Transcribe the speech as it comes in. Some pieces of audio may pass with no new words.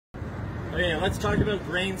Okay, let's talk about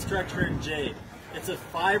grain structure in jade. It's a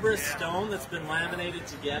fibrous stone that's been laminated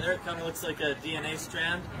together. It kind of looks like a DNA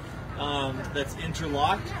strand that's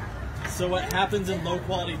interlocked. So what happens in low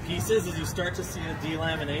quality pieces is you start to see a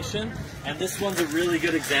delamination, and this one's a really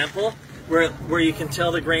good example where you can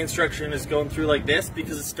tell the grain structure is going through like this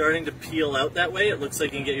because it's starting to peel out that way. It looks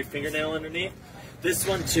like you can get your fingernail underneath. This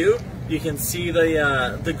one too, you can see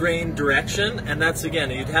the grain direction, and that's,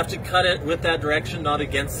 again, you'd have to cut it with that direction, not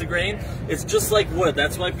against the grain. It's just like wood.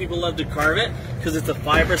 That's why people love to carve it, because it's a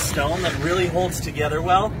fibrous stone that really holds together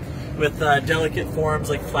well with delicate forms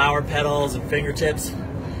like flower petals and fingertips.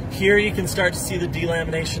 Here you can start to see the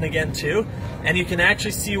delamination again too, and you can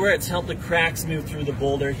actually see where it's helped the cracks move through the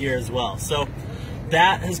boulder here as well. So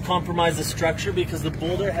that has compromised the structure because the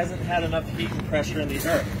boulder hasn't had enough heat and pressure in the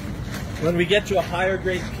earth. When we get to a higher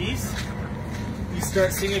grade piece, you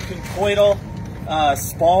start seeing a conchoidal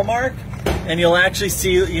spall mark, and you'll actually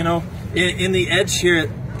see, you know, in the edge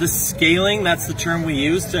here, the scaling, that's the term we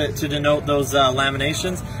use to denote those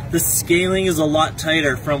laminations. The scaling is a lot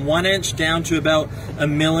tighter, from 1 inch down to about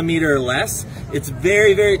 1 millimeter or less. It's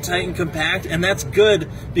very, very tight and compact, and that's good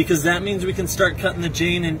because that means we can start cutting the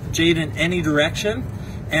jade in any direction,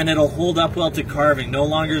 and it'll hold up well to carving. No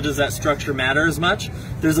longer does that structure matter as much.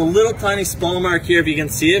 There's a little tiny spall mark here, if you can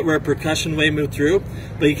see it, where a percussion wave moved through,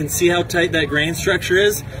 but you can see how tight that grain structure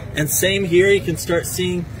is. And same here, you can start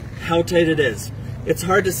seeing how tight it is. It's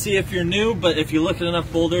hard to see if you're new, but if you look at enough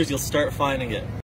boulders, you'll start finding it.